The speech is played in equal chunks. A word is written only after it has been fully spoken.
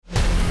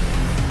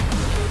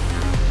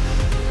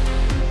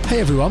Hey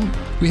everyone,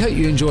 we hope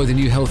you enjoy the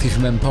new Healthy for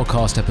Men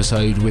podcast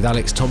episode with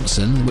Alex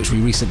Thompson, which we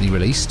recently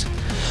released.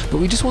 But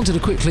we just wanted to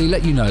quickly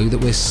let you know that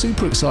we're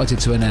super excited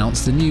to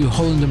announce the new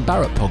Holland and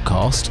Barrett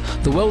podcast,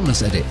 The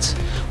Wellness Edit,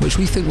 which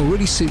we think will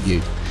really suit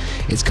you.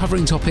 It's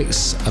covering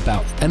topics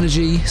about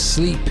energy,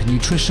 sleep,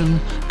 nutrition,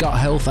 gut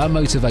health and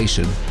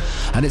motivation.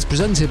 And it's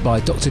presented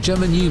by Dr.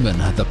 Gemma Newman,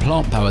 the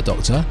Plant Power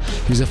Doctor,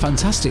 who's a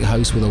fantastic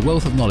host with a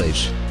wealth of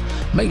knowledge.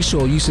 Make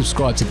sure you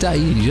subscribe today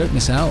and you don't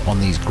miss out on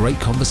these great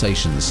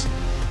conversations.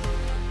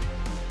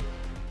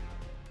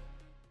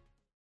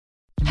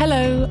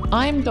 Hello,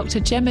 I'm Dr.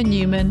 Gemma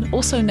Newman,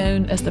 also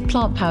known as the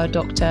Plant Power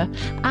Doctor,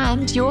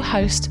 and your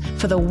host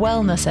for The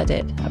Wellness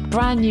Edit, a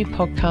brand new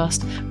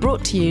podcast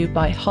brought to you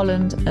by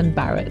Holland and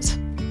Barrett.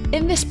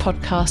 In this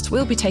podcast,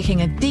 we'll be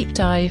taking a deep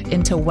dive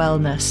into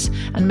wellness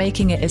and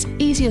making it as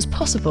easy as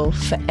possible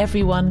for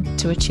everyone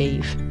to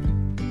achieve.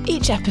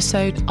 Each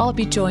episode, I'll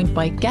be joined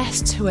by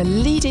guests who are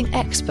leading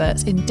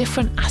experts in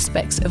different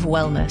aspects of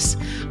wellness,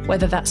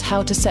 whether that's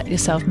how to set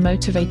yourself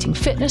motivating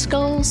fitness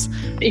goals.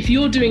 If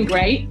you're doing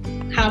great,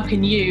 how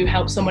can you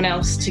help someone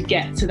else to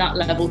get to that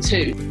level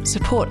too?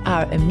 Support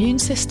our immune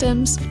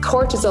systems.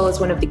 Cortisol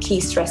is one of the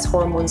key stress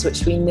hormones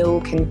which we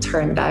know can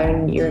turn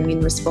down your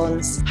immune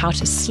response. How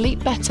to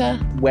sleep better.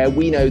 Where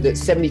we know that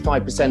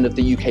 75% of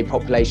the UK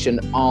population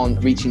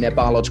aren't reaching their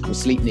biological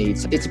sleep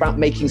needs. It's about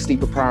making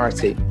sleep a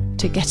priority.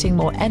 To getting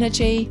more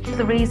energy.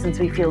 The reasons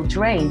we feel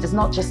drained is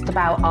not just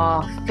about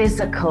our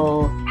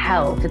physical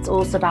health, it's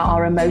also about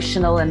our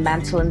emotional and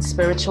mental and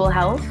spiritual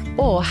health.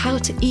 Or how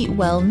to eat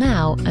well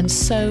now, and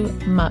so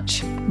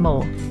much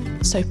more.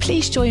 So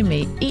please join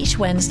me each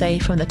Wednesday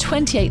from the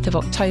 28th of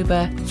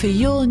October for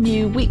your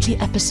new weekly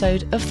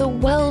episode of The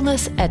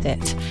Wellness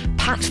Edit,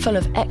 packed full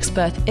of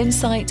expert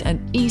insight and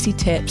easy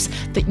tips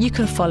that you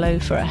can follow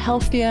for a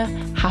healthier,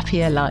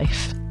 happier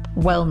life.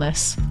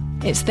 Wellness.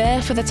 It's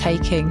there for the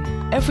taking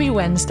every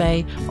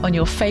Wednesday on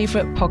your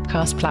favourite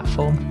podcast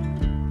platform.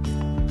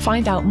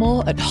 Find out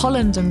more at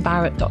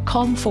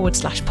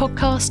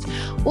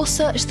hollandandbarrett.com/podcast or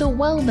search The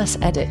Wellness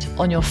Edit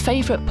on your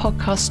favourite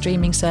podcast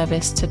streaming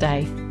service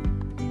today.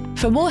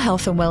 For more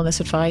health and wellness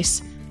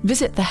advice,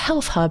 visit the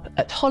Health Hub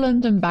at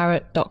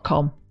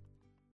hollandandbarrett.com.